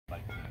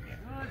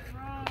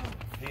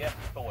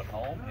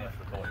home, he has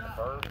to throw it to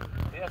first.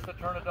 He has to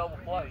turn a double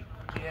play.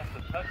 He has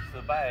to touch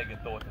the bag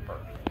and throw it to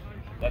first.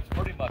 That's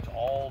pretty much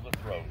all the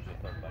throws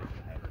that third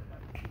baseman has to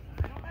make.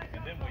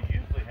 And then we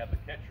usually have the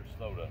catchers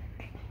throw to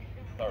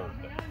third,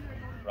 but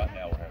right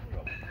now we're having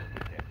trouble with the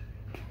catch.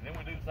 And then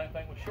we do the same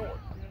thing with short.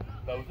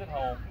 Throws it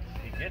home,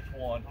 he hits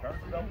one,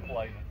 turns the double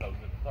play, and throws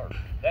it to third.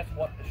 That's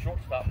what the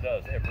shortstop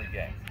does every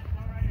game.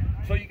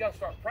 So you got to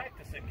start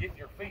practicing, getting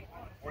your feet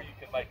where you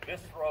can make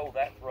this throw,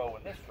 that throw,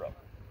 and this throw.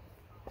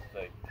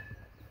 See?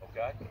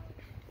 Okay?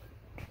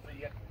 So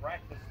you have to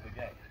practice the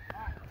game.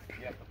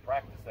 You have to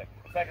practice that.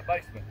 Second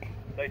baseman,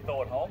 they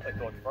throw it home, they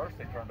throw it first,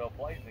 they turn double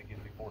plays, and it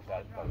gets me forced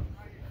out at third.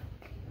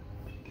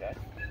 Okay?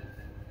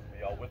 Are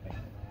y'all with me?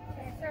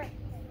 Yes, sir.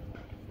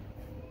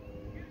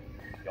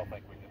 Y'all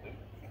think we can do it?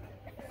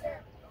 Yes, sir.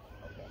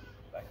 Okay.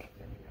 Thank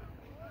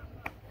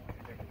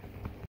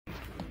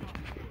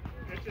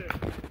you.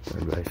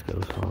 Third base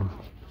goes home.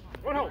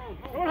 Going home,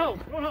 going home,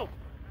 going home.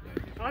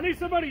 I need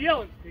somebody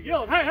yelling.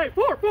 Yelling. Hey, hey,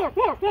 four, four,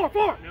 four, four,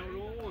 four. Now we're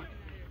going one.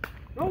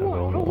 No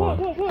one, no one,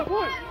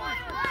 one.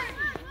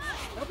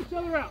 Help each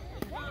other out.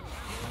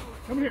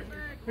 Come here.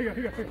 Here you go,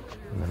 here you go, here you go.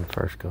 And then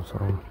first goes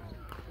home.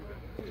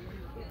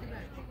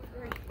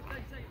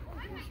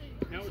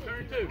 Now we're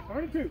turning two.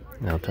 Turn it two.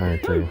 Now turn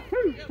it two.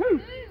 Two.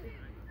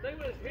 Stay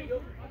with us. Here you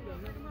go.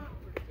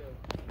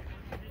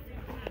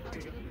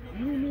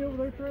 You need me over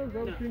there, Trevor? Is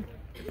that what you?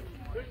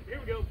 Here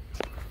we go.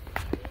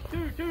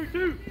 Two.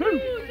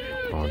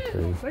 On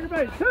two. Second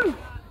base, two.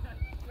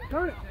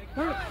 Turn it.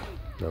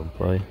 Double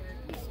play.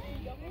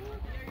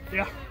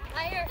 Yeah.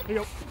 Here. Here you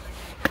go.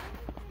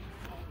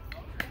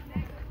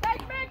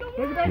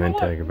 And then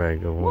take it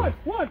back, go one.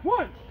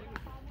 One.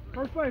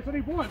 First base, I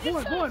need one.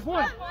 Good.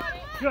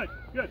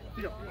 Here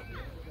you go.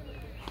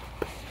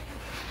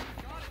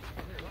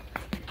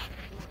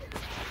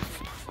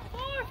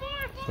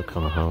 So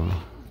coming home.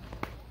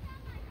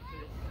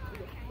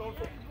 Four.